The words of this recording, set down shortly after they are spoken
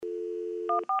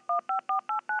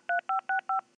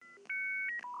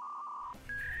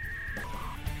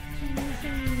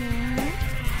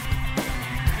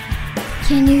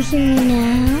Can you hear me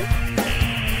now?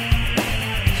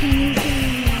 Can you hear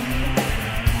me now?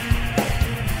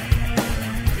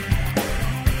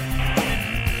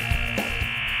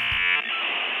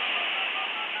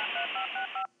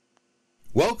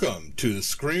 Welcome to the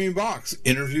Screaming Box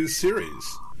interview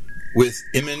series with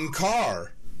Imin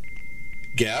Carr.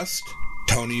 Guest,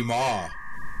 Tony Ma,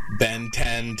 Ben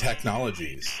 10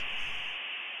 Technologies.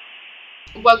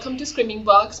 Welcome to Screaming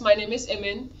Box. My name is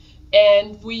Imin,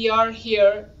 and we are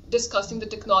here discussing the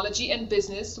technology and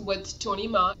business with Tony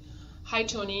Ma. Hi,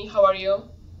 Tony. How are you?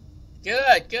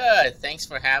 Good. Thanks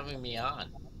for having me on.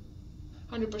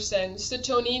 100%. So,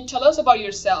 Tony, tell us about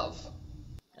yourself.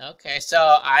 Okay, so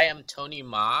I am Tony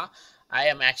Ma. I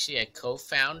am actually a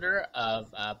co-founder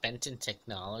of Benton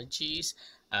Technologies.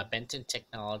 Benton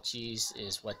Technologies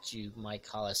is what you might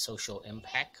call a social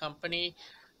impact company.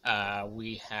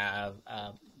 We have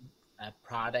a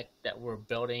product that we're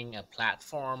building, a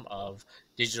platform of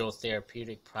digital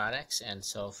therapeutic products. And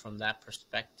so from that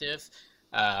perspective,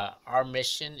 our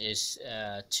mission is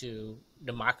to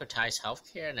democratize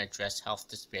healthcare and address health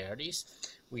disparities.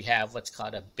 We have what's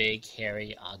called a big,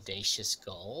 hairy, audacious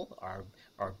goal, or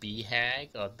BHAG,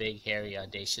 or big, hairy,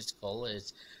 audacious goal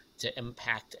is to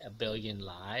impact 1 billion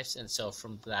lives. And so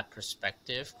from that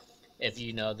perspective, if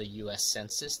you know the U.S.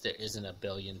 Census, there isn't 1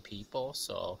 billion people.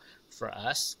 So for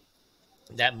us,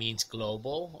 that means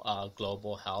global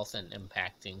health and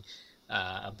impacting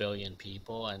 1 billion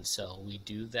people. And so we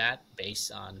do that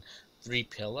based on 3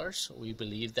 pillars. We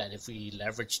believe that if we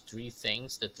leverage 3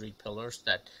 things, the 3 pillars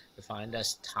that define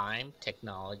us, time,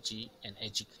 technology, and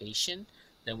education,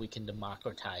 then we can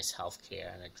democratize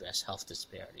healthcare and address health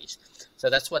disparities. So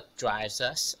that's what drives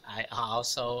us. I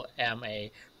also am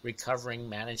a recovering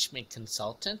management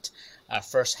consultant.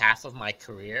 First half of my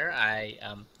career, I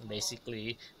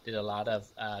basically did a lot of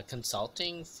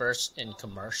consulting, first in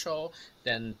commercial,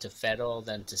 then to federal,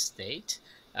 then to state.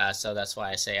 So that's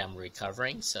why I say I'm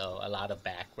recovering. So a lot of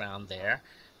background there.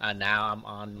 Now I'm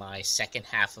on my second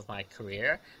half of my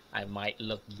career. I might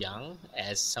look young,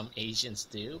 as some Asians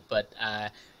do, but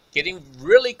getting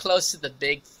really close to the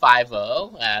big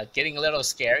 5-0, getting a little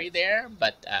scary there,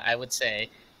 but I would say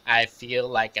I feel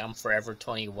like I'm forever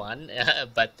 21,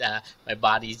 but my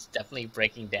body's definitely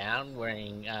breaking down,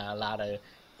 wearing a lot of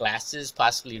glasses,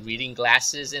 possibly reading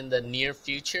glasses in the near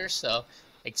future. So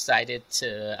excited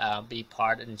to be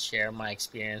part and share my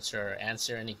experience or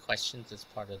answer any questions as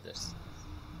part of this.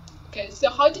 Okay, so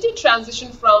how did you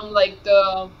transition from like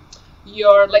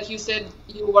you said,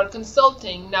 you were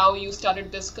consulting, now you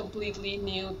started this completely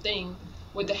new thing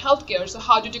with the healthcare. So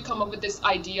how did you come up with this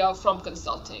idea from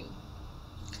consulting?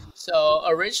 So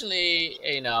originally,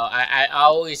 I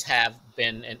always have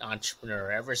been an entrepreneur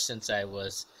ever since I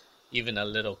was even a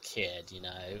little kid,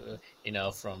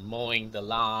 from mowing the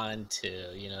lawn to,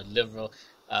 liberal,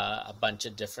 a bunch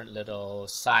of different little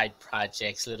side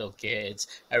projects, little kids.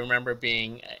 I remember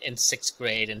being in 6th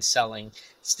grade and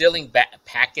stealing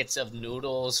packets of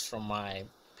noodles from my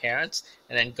parents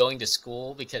and then going to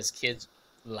school because kids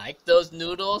like those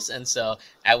noodles. And so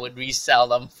I would resell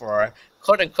them for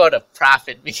quote unquote a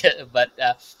profit but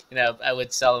I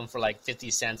would sell them for like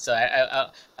 50 cents. So I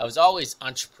was always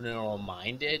entrepreneurial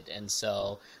minded. And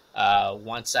so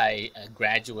once I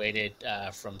graduated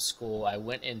from school, I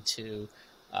went into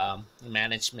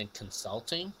management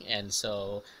consulting. And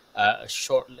so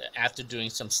shortly after doing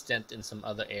some stint in some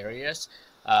other areas,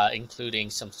 including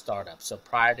some startups. So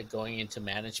prior to going into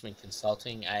management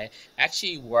consulting, I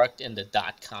actually worked in the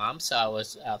 .com. So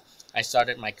I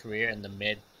started my career in the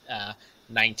mid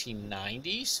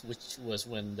 1990s, which was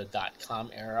when the .com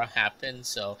era happened.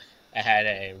 So I had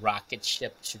a rocket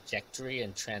ship trajectory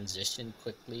and transitioned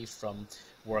quickly from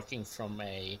working from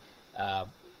a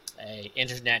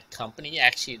internet company,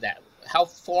 actually, that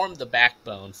helped form the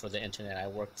backbone for the internet. I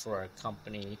worked for a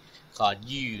company called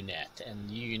UUNet, and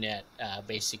UUNet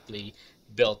basically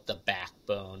built the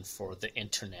backbone for the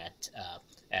internet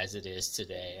as it is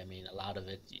today. I mean, a lot of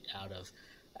it out of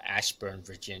Ashburn,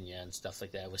 Virginia, and stuff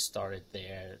like that was started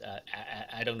there.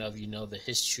 I don't know if you know the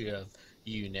history of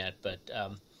UUNet, but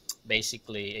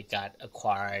basically it got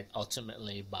acquired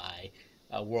ultimately by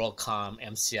WorldCom,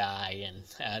 MCI,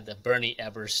 and the Bernie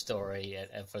Ebbers story,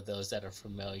 for those that are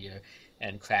familiar,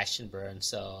 and Crash and Burn.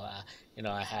 So,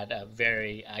 I had a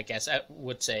very, I guess I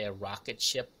would say, a rocket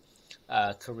ship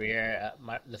career.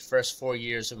 The first 4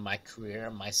 years of my career,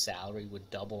 my salary would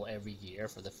double every year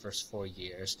for the first 4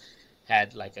 years.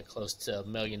 Had like a close to $1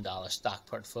 million stock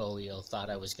portfolio, thought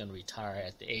I was going to retire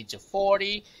at the age of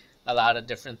 40. a lot of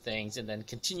different things, and then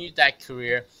continued that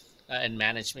career in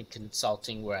management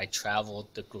consulting, where I traveled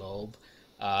the globe,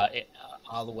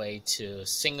 all the way to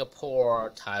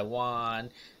Singapore, Taiwan,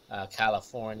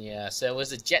 California. So it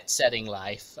was a jet-setting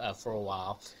life for a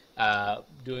while,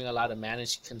 doing a lot of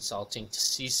managed consulting to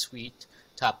C-suite,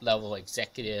 top-level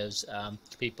executives,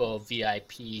 people,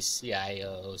 VIPs,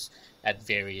 CIOs at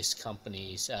various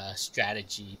companies,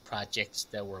 strategy projects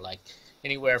that were like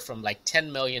anywhere from like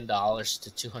 $10 million to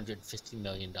 $250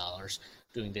 million,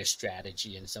 doing their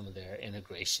strategy and some of their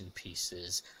integration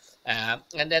pieces.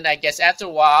 And then I guess after a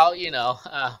while,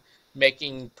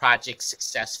 making projects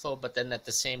successful, but then at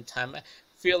the same time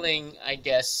feeling, I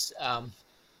guess,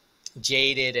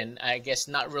 jaded and I guess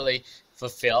not really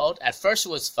fulfilled. At first it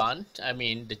was fun. I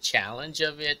mean, the challenge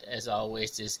of it, as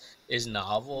always, is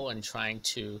novel, and trying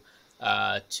to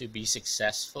be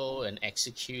successful and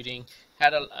executing.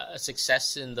 Had a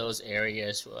success in those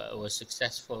areas. Was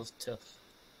successful to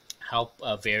help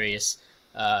various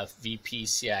VP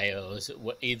CIOs,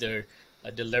 either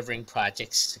delivering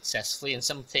projects successfully, in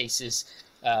some cases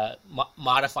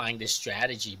modifying the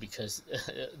strategy because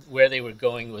where they were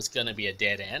going was going to be a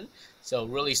dead end. So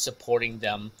really supporting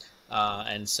them.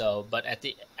 But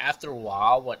after a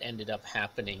while, what ended up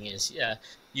happening is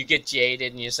you get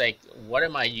jaded and you're just like, what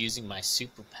am I using my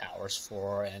superpowers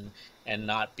for, and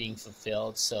not being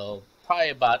fulfilled. So probably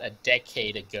about a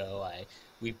decade ago,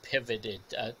 we pivoted,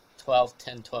 12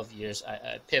 years,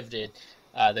 I pivoted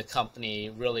the company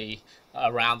really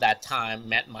around that time,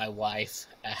 met my wife,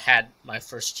 had my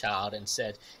first child, and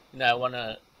said, I want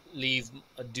to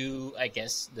do, I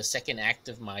guess, the second act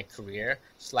of my career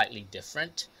slightly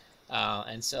different.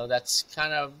 And so that's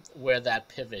kind of where that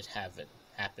pivot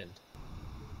happened.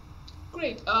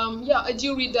 Great. Yeah, I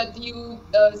do read that you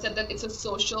said that it's a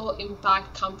social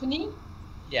impact company.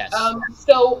 Yes.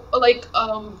 So,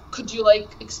 could you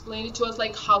explain it to us?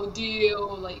 How do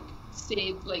you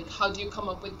how do you come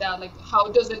up with that? How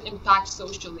does it impact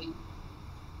socially?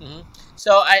 Mm-hmm.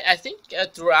 So I think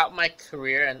throughout my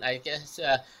career, and I guess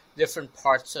different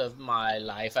parts of my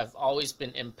life, I've always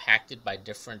been impacted by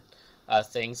different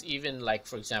things. Even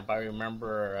for example, I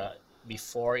remember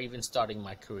before even starting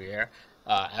my career,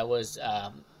 I was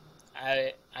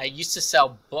I used to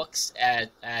sell books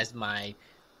as my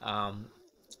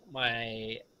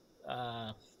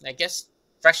I guess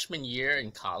freshman year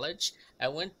in college. I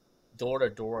went door to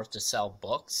door to sell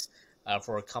books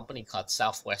for a company called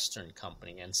Southwestern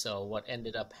Company. And so what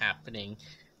ended up happening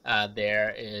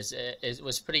there is it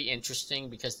was pretty interesting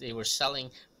because they were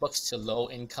selling books to low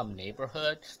income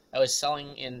neighborhood. I was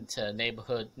selling into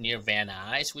neighborhood near Van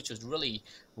Nuys, which was really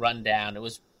run down. It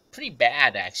was pretty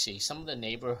bad, actually. Some of the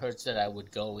neighborhoods that I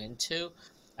would go into,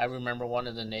 I remember one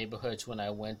of the neighborhoods when I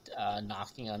went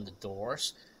knocking on the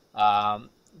doors,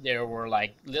 there were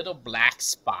little black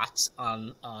spots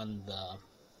on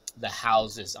the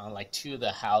houses, on two of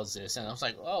the houses, and I was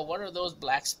like, oh, what are those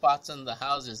black spots on the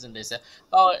houses? And they said,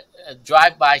 oh, a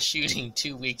drive-by shooting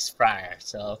 2 weeks prior.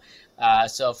 So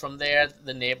from there,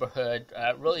 the neighborhood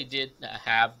really did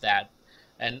have that,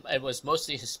 and it was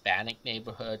mostly Hispanic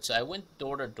neighborhood. So I went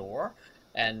door to door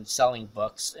and selling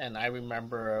books, and I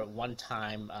remember one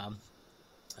time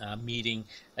meeting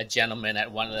a gentleman at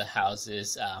one of the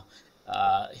houses.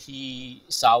 He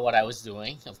saw what I was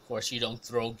doing. Of course, you don't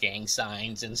throw gang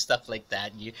signs and stuff like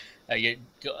that.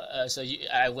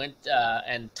 I went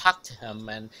and talked to him,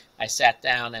 and I sat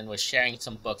down and was sharing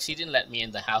some books. He didn't let me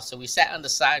in the house, so we sat on the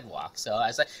sidewalk. So I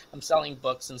was like, I'm selling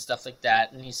books and stuff like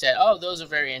that, and he said, "Oh, those are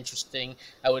very interesting.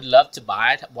 I would love to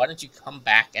buy it. Why don't you come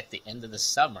back at the end of the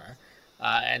summer?"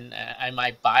 And I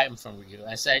might buy them from you.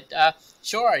 I said,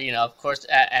 sure. Of course,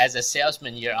 as a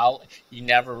salesman, you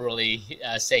never really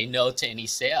say no to any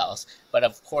sales. But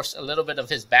of course, a little bit of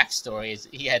his backstory is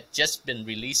he had just been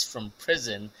released from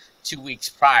prison 2 weeks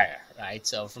prior, right?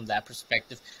 So from that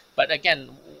perspective, but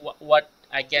again, what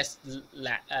I guess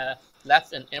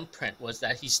left an imprint was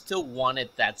that he still wanted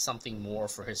that something more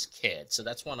for his kid. So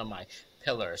that's one of my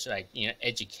pillars, right?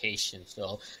 Education.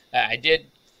 So I did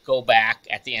go back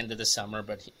at the end of the summer,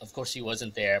 but of course he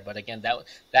wasn't there. But again,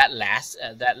 that left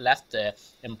the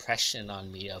impression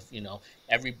on me of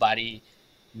everybody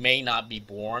may not be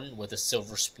born with a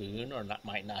silver spoon, or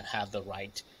might not have the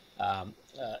right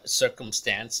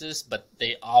circumstances, but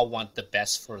they all want the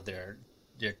best for their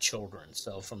children.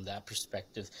 So from that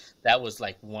perspective, that was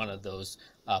one of those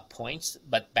points.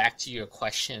 But back to your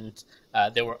question,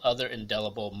 there were other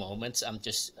indelible moments. I'm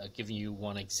just giving you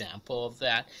one example of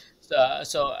that.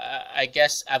 So I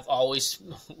guess I've always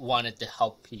wanted to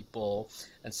help people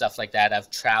and stuff like that. I've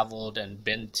traveled and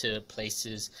been to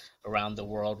places around the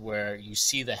world where you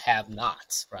see the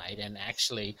have-nots, right? And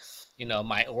actually,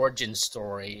 my origin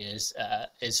story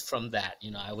is from that.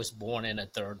 I was born in a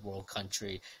third world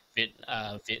country,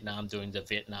 Vietnam, during the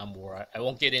Vietnam War. I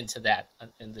won't get into that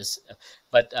in this,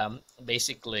 but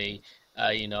basically,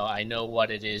 I know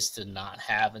what it is to not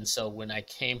have. And so when I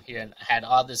came here and had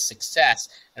all this success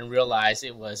and realized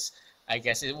I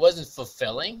guess it wasn't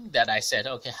fulfilling, that I said,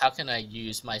 okay, how can I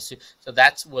use so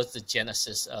that was the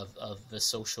genesis of the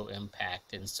social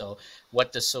impact. And so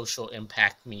what does social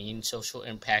impact mean? Social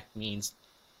impact means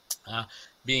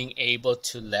being able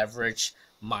to leverage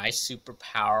my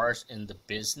superpowers in the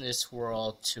business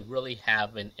world to really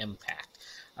have an impact.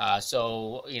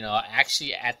 So,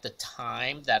 actually at the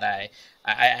time that I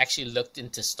actually looked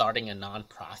into starting a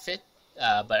nonprofit,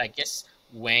 but I guess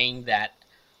weighing that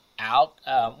out,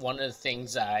 one of the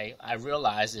things I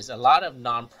realized is a lot of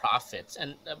nonprofits,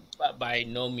 and by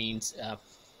no means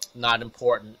not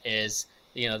important, is,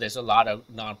 there's a lot of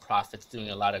nonprofits doing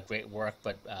a lot of great work,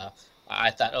 but I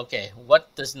thought, okay,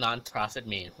 what does nonprofit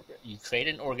mean? You create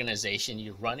an organization,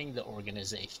 you're running the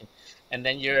organization, and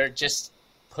then you're just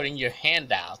putting your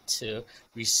hand out to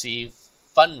receive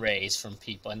fundraise from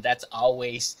people, and that's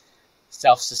always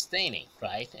self-sustaining,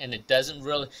 right? And it doesn't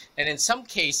really, and in some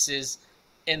cases,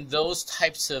 in those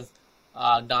types of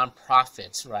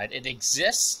nonprofits, right, it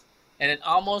exists, and it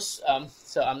almost,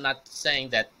 so I'm not saying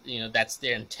that, that's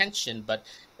their intention, but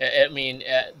I mean,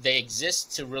 they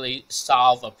exist to really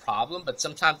solve a problem, but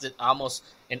sometimes it almost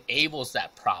enables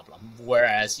that problem.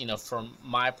 Whereas, from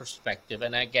my perspective,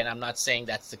 and again, I'm not saying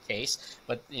that's the case,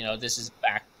 but, this is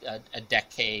back a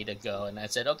decade ago, and I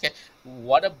said, okay,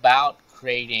 what about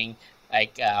creating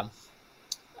like a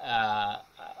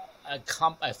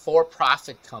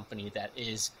for-profit company that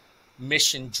is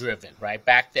mission driven, right?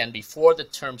 Back then, before the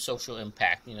term social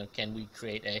impact, can we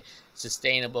create a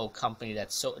sustainable company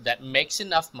that makes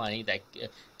enough money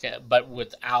but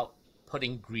without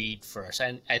putting greed first?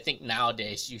 And I think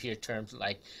nowadays you hear terms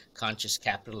like conscious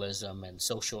capitalism and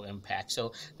social impact.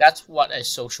 So that's what a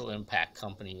social impact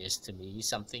company is to me,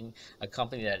 a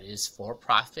company that is for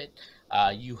profit.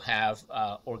 You have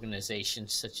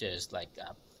organizations such as like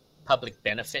Public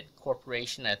Benefit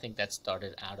Corporation. I think that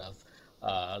started out of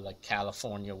like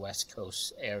California, West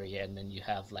Coast area, and then you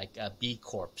have like a B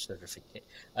Corp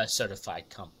certified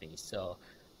company. So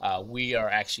we are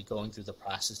actually going through the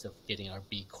process of getting our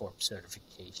B Corp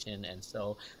certification, and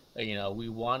so we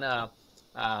want to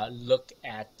look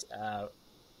at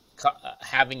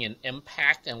having an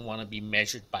impact and want to be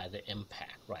measured by the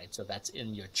impact, right? So that's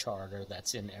in your charter,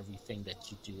 that's in everything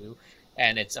that you do.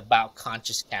 And it's about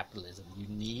conscious capitalism. You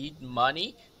need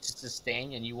money to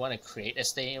sustain, and you want to create a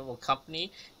sustainable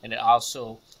company. And it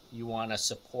also, you want to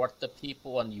support the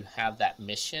people, and you have that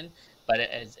mission. But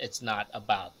it's not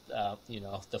about the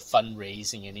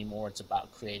fundraising anymore. It's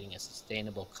about creating a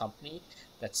sustainable company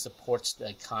that supports the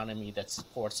economy,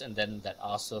 and then that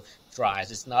also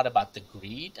drives. It's not about the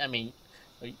greed. I mean,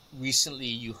 recently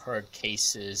you heard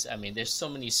cases. I mean, there's so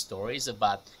many stories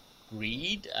about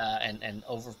greed and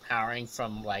overpowering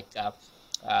from like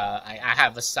I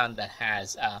have a son that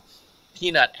has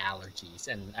peanut allergies,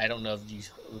 and I don't know if you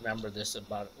remember this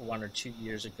about 1 or 2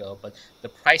 years ago, but the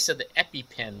price of the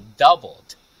EpiPen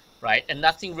doubled, right? And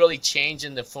nothing really changed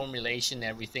in the formulation and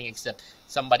everything, except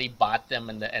somebody bought them,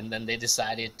 and then they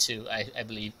decided to, I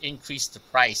believe, increase the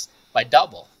price by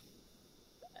double.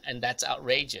 And that's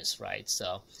outrageous, right?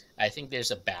 So I think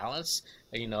there's a balance.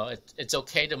 It's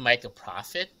okay to make a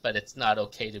profit, but it's not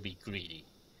okay to be greedy.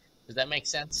 Does that make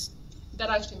sense? That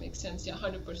actually makes sense, yeah,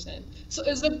 100%. So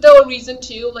is it the reason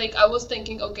too, like I was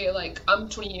thinking, okay, like I'm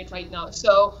 28 right now.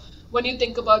 So when you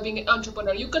think about being an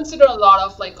entrepreneur, you consider a lot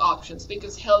of like options,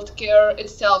 because healthcare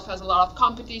itself has a lot of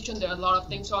competition. There are a lot of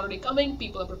things already coming.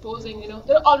 People are proposing,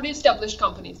 there are already established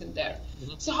companies in there.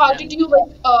 Mm-hmm. So how did you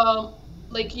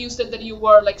like you said that you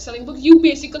were like selling books, you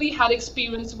basically had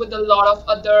experience with a lot of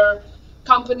other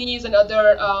companies and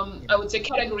other I would say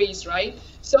categories, right?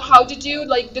 So how did you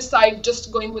like decide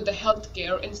just going with the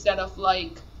healthcare instead of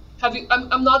like,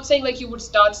 I'm not saying like you would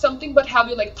start something, but have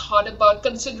you like thought about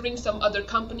considering some other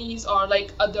companies or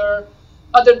like other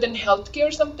than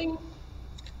healthcare something?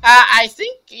 I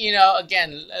think,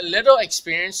 again, little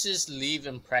experiences leave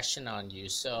impression on you.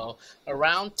 So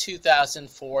around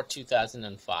 2004,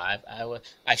 2005,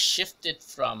 I shifted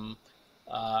from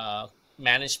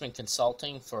management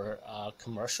consulting for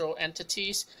commercial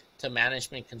entities to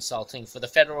management consulting for the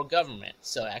federal government.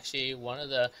 So actually one of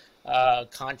the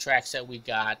contracts that we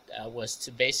got was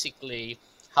to basically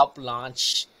help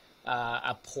launch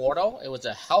a portal. It was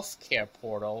a healthcare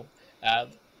portal.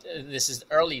 This is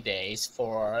early days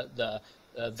for the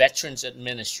Veterans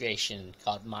Administration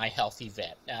called My Healthy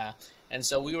Vet. And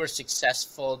so we were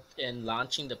successful in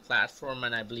launching the platform,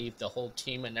 and I believe the whole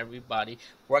team and everybody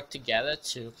worked together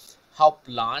to help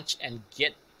launch and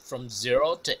get from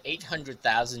 0 to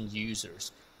 800,000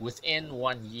 users within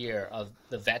 1 year of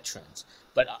the veterans.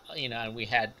 But and we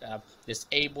had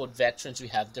disabled veterans. We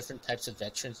have different types of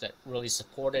veterans that really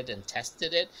supported and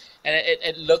tested it, and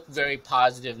it looked very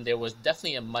positive. And there was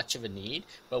definitely much of a need.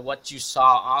 But what you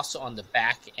saw also on the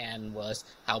back end was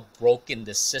how broken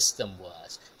the system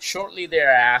was. Shortly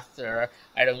thereafter,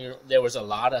 there was a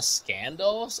lot of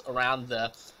scandals around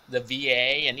the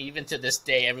VA, and even to this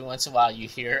day, every once in a while you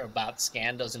hear about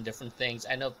scandals and different things.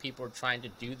 I know people are trying to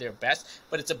do their best,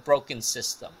 but it's a broken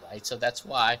system, right? So that's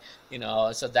why,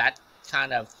 so that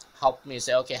kind of helped me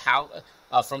say, okay, how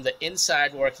from the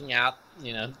inside working out,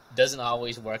 doesn't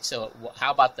always work. So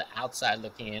how about the outside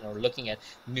looking in, or looking at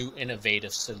new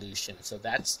innovative solutions? So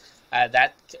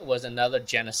that was another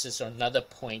genesis, or another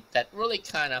point that really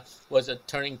kind of was a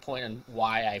turning point on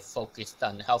why I focused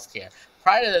on healthcare.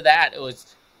 Prior to that, it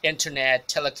was internet,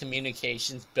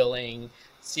 telecommunications, billing,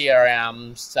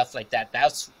 CRM, stuff like that.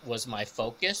 That was my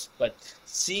focus. But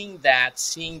seeing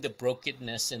the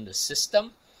brokenness in the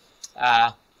system,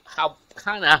 how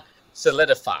kind of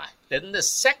solidify. Then the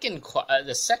second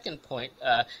point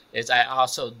is I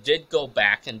also did go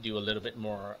back and do a little bit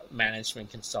more management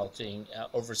consulting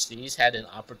overseas. Had an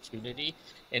opportunity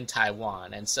in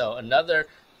Taiwan, and so another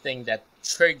thing that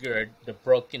triggered the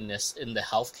brokenness in the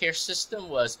healthcare system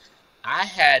was I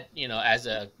had, as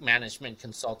a management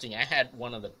consulting, I had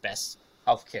one of the best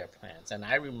healthcare plans, and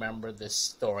I remember this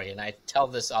story, and I tell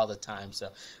this all the time. So,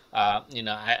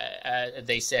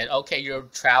 they said, okay, you're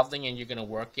traveling and you're going to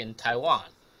work in Taiwan,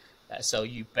 so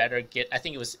you better get, I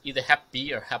think it was either Hep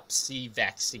B or Hep C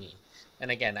vaccine.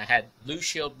 And again, I had Blue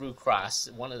Shield Blue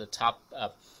Cross, one of the top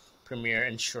premier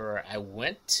insurer. I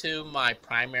went to my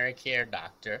primary care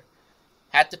doctor,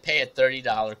 had to pay a $30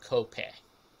 copay.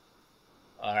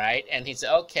 All right. And he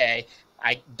said, okay,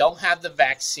 I don't have the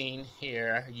vaccine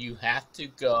here. You have to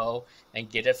go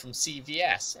and get it from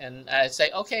CVS. And I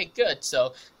say, okay, good.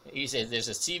 So he said, there's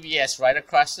a CVS right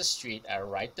across the street. I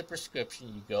write the prescription.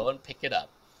 You go and pick it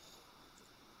up.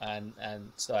 And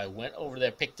so I went over there,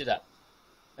 picked it up.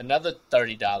 Another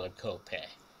 $30 copay.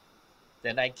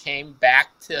 Then I came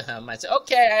back to him. I said,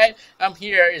 okay, I'm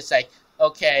here. It's like,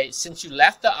 okay, since you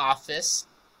left the office,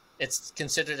 it's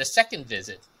considered a second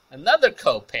visit. Another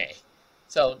copay.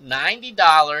 So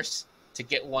 $90 to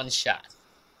get one shot.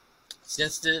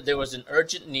 Since there was an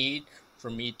urgent need for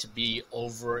me to be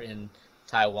over in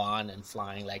Taiwan and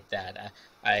flying like that,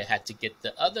 I had to get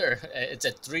the other, it's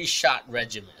a 3-shot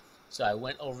regimen. So I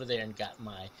went over there and got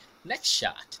my next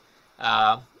shot.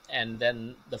 And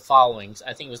then the following,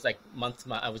 I think it was like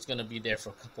I was going to be there for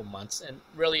a couple months and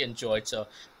really enjoyed. So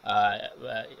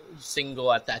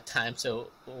single at that time, so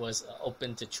was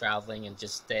open to traveling and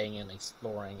just staying and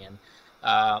exploring. And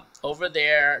over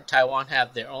there, Taiwan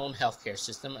have their own healthcare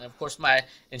system. And of course, my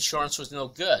insurance was no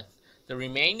good. The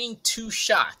remaining 2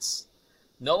 shots,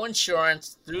 no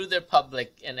insurance, through their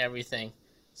public and everything,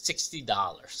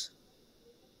 $60.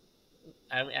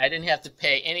 I mean, I didn't have to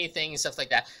pay anything and stuff like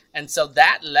that. And so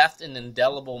that left an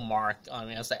indelible mark on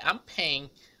me. I was like, I'm paying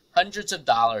hundreds of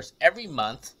dollars every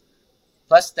month,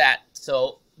 plus that.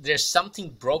 So there's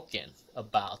something broken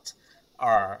about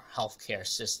our healthcare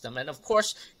system. And of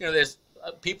course, there's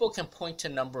people can point to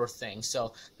a number of things.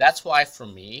 So that's why for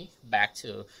me, back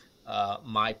to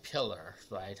my pillar,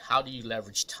 right? How do you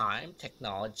leverage time,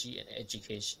 technology, and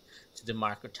education to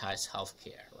democratize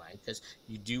healthcare, right? Because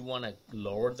you do want to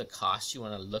lower the cost. You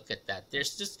want to look at that.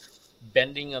 There's just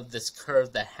bending of this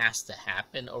curve that has to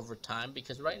happen over time,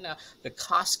 because right now the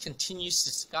cost continues to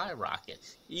skyrocket.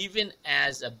 Even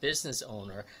as a business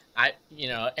owner,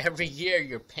 every year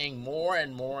you're paying more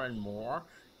and more and more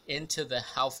into the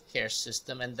healthcare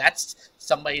system, and that's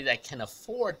somebody that can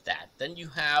afford that. Then you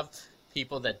have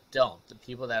people that don't, the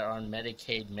people that are on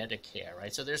Medicaid, Medicare,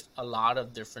 right? So there's a lot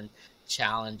of different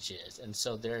challenges, and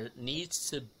so there needs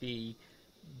to be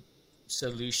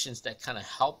solutions that kind of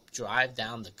help drive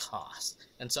down the cost.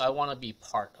 And so I want to be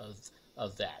part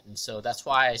of that. And so that's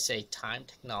why I say time,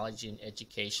 technology, and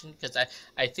education, because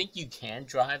I think you can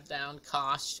drive down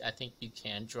costs. I think you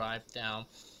can drive down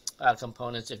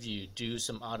components if you do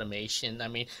some automation. I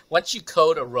mean, once you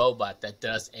code a robot that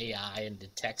does AI and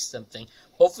detects something,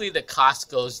 hopefully the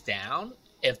cost goes down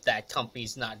if that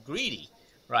company's not greedy,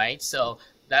 right? So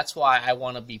that's why I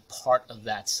want to be part of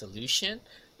that solution.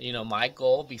 My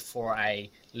goal before I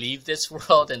leave this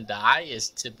world and die is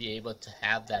to be able to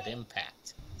have that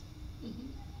impact.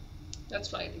 Mm-hmm.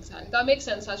 That's right, exactly. That makes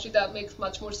sense. Actually, that makes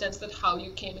much more sense that how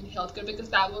you came in healthcare because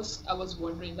that was I was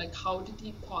wondering like how did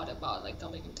he thought about like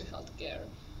coming into healthcare?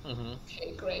 Hmm.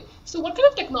 Okay, great. So what kind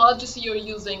of technologies you're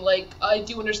using? Like I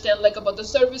do understand like about the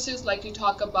services, like you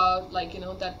talk about like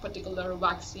that particular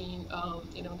vaccine,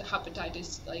 the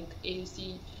hepatitis like A,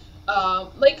 C.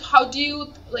 Like how do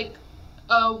you like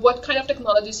what kind of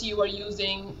technologies you are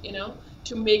using,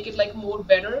 to make it like more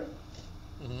better?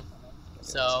 Hmm.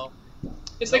 So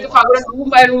It's like no if I one. were a room,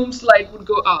 my room's light would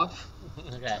go off.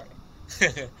 Okay.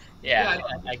 Yeah, Yeah,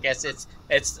 I guess it's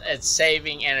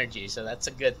saving energy, so that's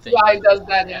a good thing. yeah, it does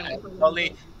that. Yeah, Yeah, I totally totally.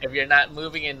 agree. If you're not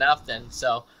moving enough, then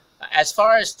so as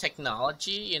far as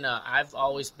technology, I've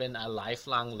always been a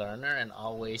lifelong learner and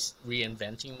always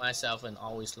reinventing myself and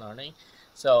always learning.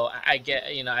 So I get,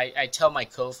 I tell my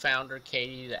co-founder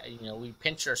Katie that we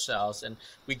pinch ourselves and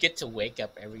we get to wake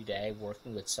up every day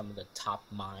working with some of the top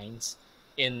minds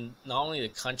in not only the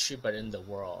country but in the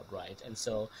world, right? And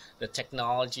so the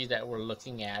technology that we're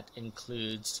looking at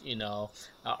includes,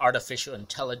 artificial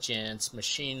intelligence,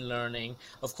 machine learning.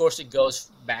 Of course, it goes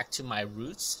back to my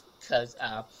roots because,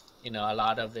 a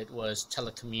lot of it was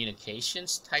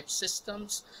telecommunications type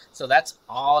systems. So that's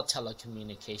all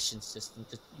telecommunication systems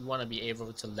that you want to be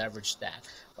able to leverage that,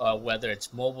 whether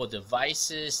it's mobile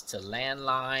devices to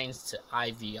landlines to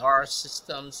IVR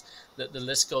systems. The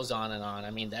list goes on and on.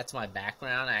 I mean, that's my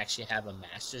background. I actually have a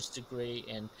master's degree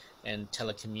in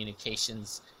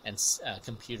telecommunications and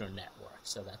computer networks.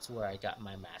 So that's where I got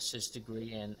my master's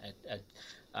degree in at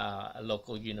a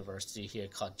local university here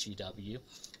called GW.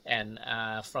 And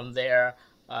from there,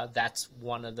 that's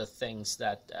one of the things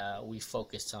that we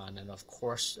focus on. And of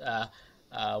course,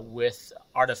 with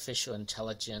artificial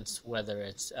intelligence, whether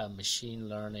it's machine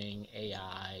learning,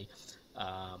 AI,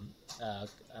 um,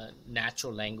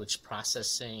 natural language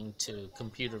processing to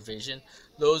computer vision.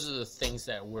 Those are the things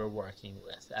that we're working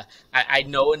with. I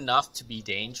know enough to be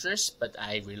dangerous, but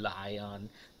I rely on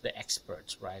the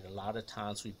experts, right? A lot of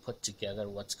times we put together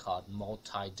what's called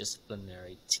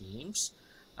multidisciplinary teams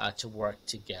to work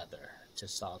together to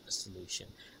solve a solution.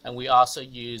 And we also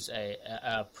use a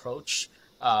approach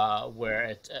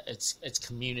where it's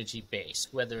community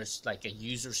based, whether it's like a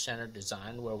user centered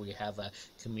design where we have a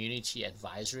community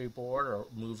advisory board, or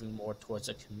moving more towards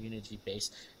a community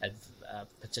based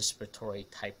participatory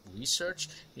type research.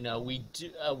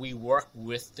 We work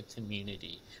with the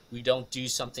community. We don't do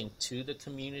something to the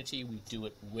community. We do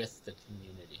it with the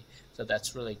community. So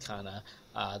that's really kind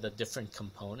of the different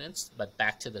components. But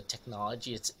back to the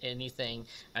technology, it's anything.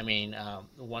 I mean,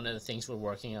 one of the things we're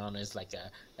working on is like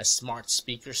a smart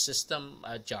speaker system.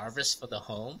 Jarvis for the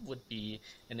home would be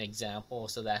an example.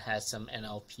 So that has some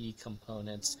NLP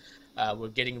components. We're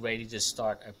getting ready to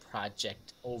start a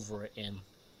project over in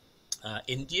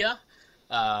India.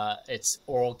 It's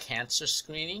oral cancer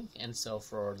screening, and so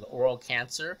for the oral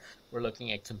cancer, we're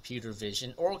looking at computer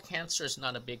vision. Oral cancer is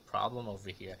not a big problem over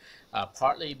here,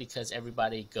 partly because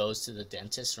everybody goes to the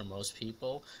dentist for most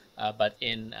people, but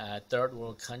in a third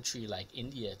world country like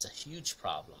India, it's a huge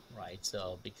problem, right?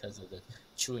 So because of the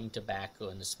chewing tobacco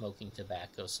and the smoking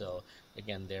tobacco, so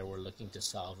again, there we're looking to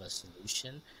solve a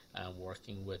solution,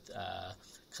 working with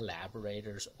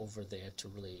collaborators over there to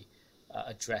really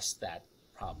address that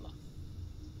problem.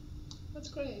 That's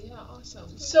great. Yeah,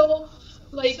 awesome. So,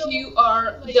 like, you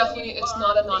are definitely, it's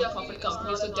not a non-profit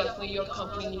company, so definitely your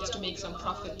company needs to make some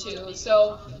profit too.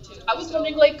 So, I was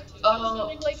wondering, like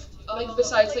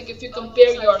besides, like, if you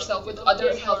compare yourself with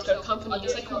other healthcare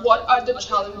companies, like, what are the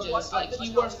challenges like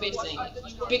you are facing?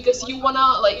 Because you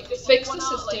wanna like fix the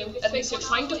system, at least you're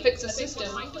trying to fix the system,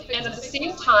 and at the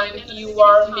same time you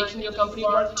are making your company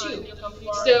work too.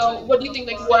 So, what do you think?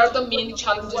 Like, what are the main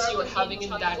challenges you are having in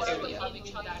that area?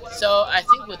 So I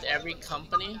think with every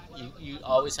company, you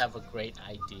always have a great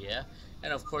idea.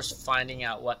 And of course, finding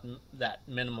out what that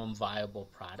minimum viable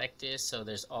product is. So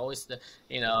there's always the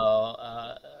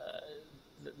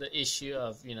issue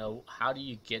of, how do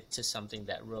you get to something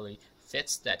that really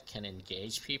fits, that can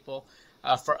engage people?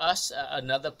 For us,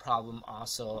 another problem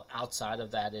also outside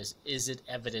of that is it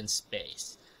evidence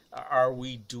based? Are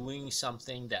we doing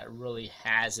something that really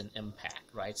has an impact,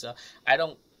 right? So I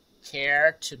don't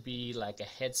care to be like a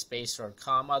headspace or a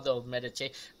calm, although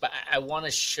meditate, but I want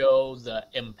to show the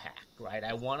impact, right?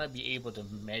 I want to be able to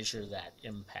measure that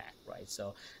impact, right?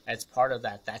 So as part of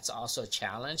that, that's also a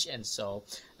challenge. And so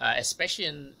especially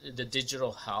in the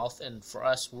digital health, and for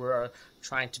us, we're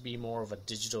trying to be more of a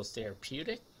digital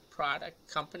therapeutic product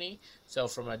company. So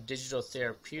from a digital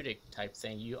therapeutic type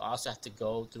thing, you also have to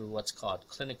go through what's called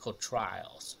clinical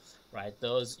trials, right?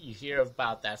 Those, you hear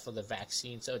about that for the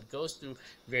vaccine. So it goes through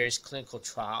various clinical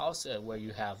trials where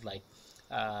you have like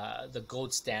the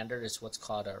gold standard is what's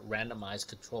called a randomized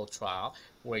control trial,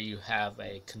 where you have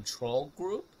a control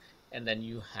group and then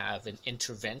you have an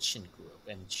intervention group,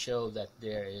 and show that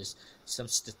there is some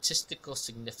statistical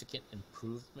significant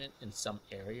improvement in some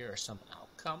area or some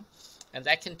outcome. And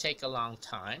that can take a long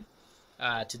time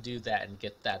to do that and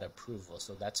get that approval.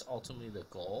 So that's ultimately the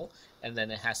goal. And then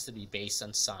it has to be based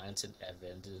on science and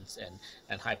evidence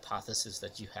and hypothesis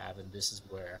that you have. And this is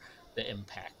where the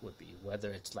impact would be,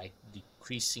 whether it's like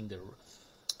decreasing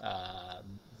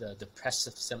the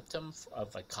depressive symptom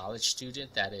of a college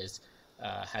student that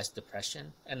has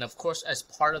depression. And of course, as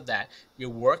part of that, you're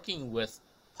working with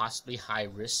possibly high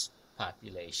risk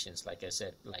populations. Like I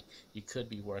said, like you could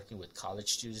be working with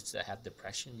college students that have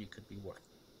depression. You could be working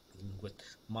with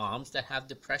moms that have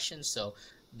depression. So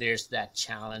there's that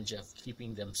challenge of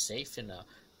keeping them safe in a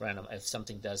random, if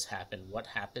something does happen, what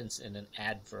happens in an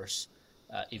adverse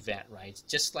event, right?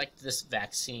 Just like this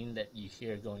vaccine that you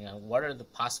hear going on, what are the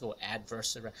possible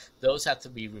adverse events? Those have to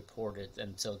be reported,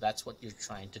 and so that's what you're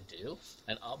trying to do.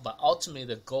 But ultimately,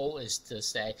 the goal is to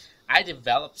say, I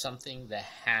developed something that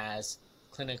has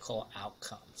clinical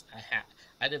outcomes.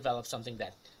 I developed something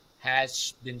that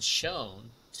has been shown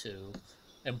to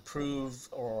improve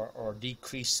or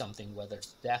decrease something, whether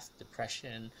it's death,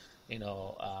 depression,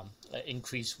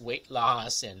 increase weight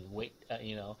loss and weight,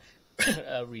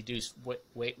 reduce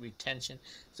weight retention.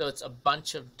 So it's a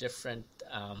bunch of different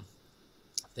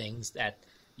things that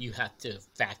you have to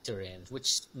factor in,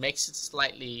 which makes it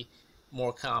slightly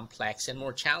more complex and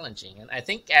more challenging. And I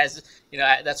think, as you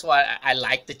know, that's why I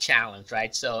like the challenge,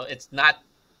 right? So it's not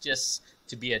just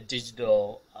to be a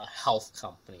digital health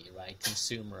company, right,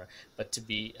 consumer, but to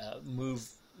be move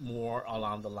more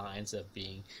along the lines of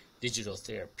being digital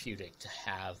therapeutic, to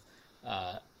have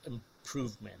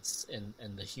improvements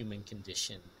in the human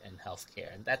condition and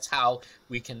healthcare. And that's how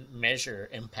we can measure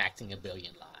impacting 1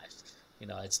 billion lives.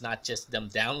 It's not just them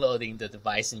downloading the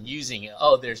device and using it.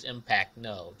 Oh, there's impact.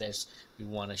 No, we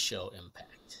want to show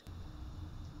impact.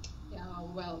 Yeah,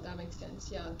 well, that makes sense.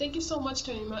 Yeah, thank you so much,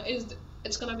 Tony Ma.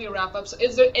 It's gonna be a wrap up. So,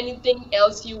 is there anything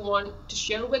else you want to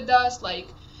share with us, like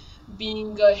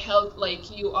being a health,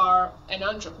 like you are an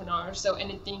entrepreneur? So,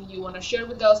 anything you want to share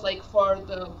with us, like for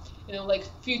the, like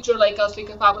future, like us, like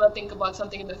if I want to think about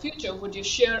something in the future, would you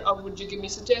share, or would you give me a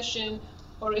suggestion,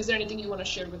 or is there anything you want to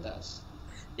share with us?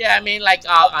 Yeah, like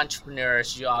all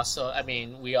entrepreneurs, we also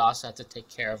have to take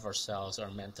care of ourselves,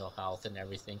 our mental health and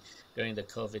everything during the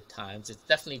COVID times. It's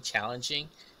definitely challenging.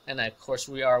 And of course,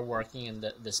 we are working in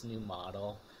this new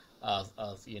model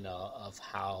of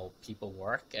how people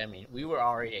work. We were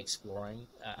already exploring,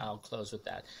 I'll close with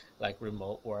that, like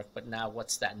remote work. But now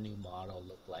what's that new model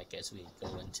look like as we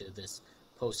go into this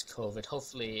post-COVID,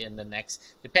 hopefully in the next,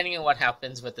 depending on what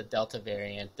happens with the Delta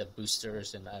variant, the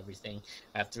boosters and everything.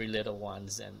 I have 3 little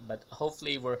ones, but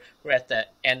hopefully we're at the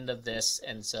end of this,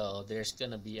 and so there's going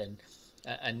to be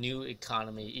a new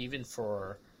economy, even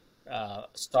for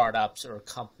startups or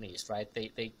companies, right?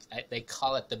 They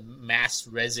call it the mass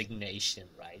resignation,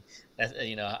 right?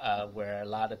 Where a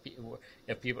lot of people,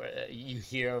 you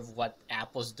hear of what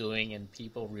Apple's doing and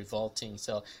people revolting.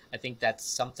 So I think that's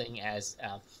something as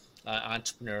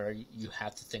entrepreneur you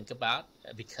have to think about,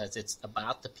 because it's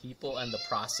about the people and the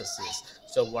processes.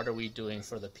 So what are we doing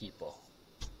for the people?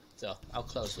 So I'll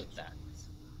close with that.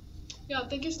 Yeah,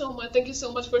 thank you so much. Thank you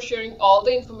so much for sharing all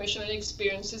the information and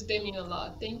experiences. They mean a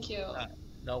lot. Thank you.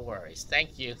 No worries.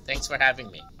 Thank you. Thanks for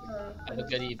having me. Have a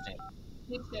good evening.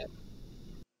 You too.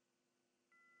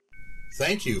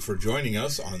 Thank you for joining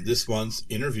us on this month's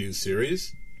interview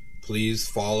series. Please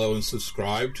follow and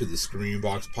subscribe to the Screaming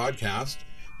Box podcast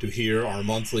to hear our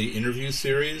monthly interview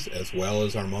series as well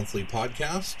as our monthly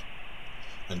podcast.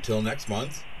 Until next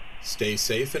month, stay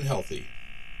safe and healthy.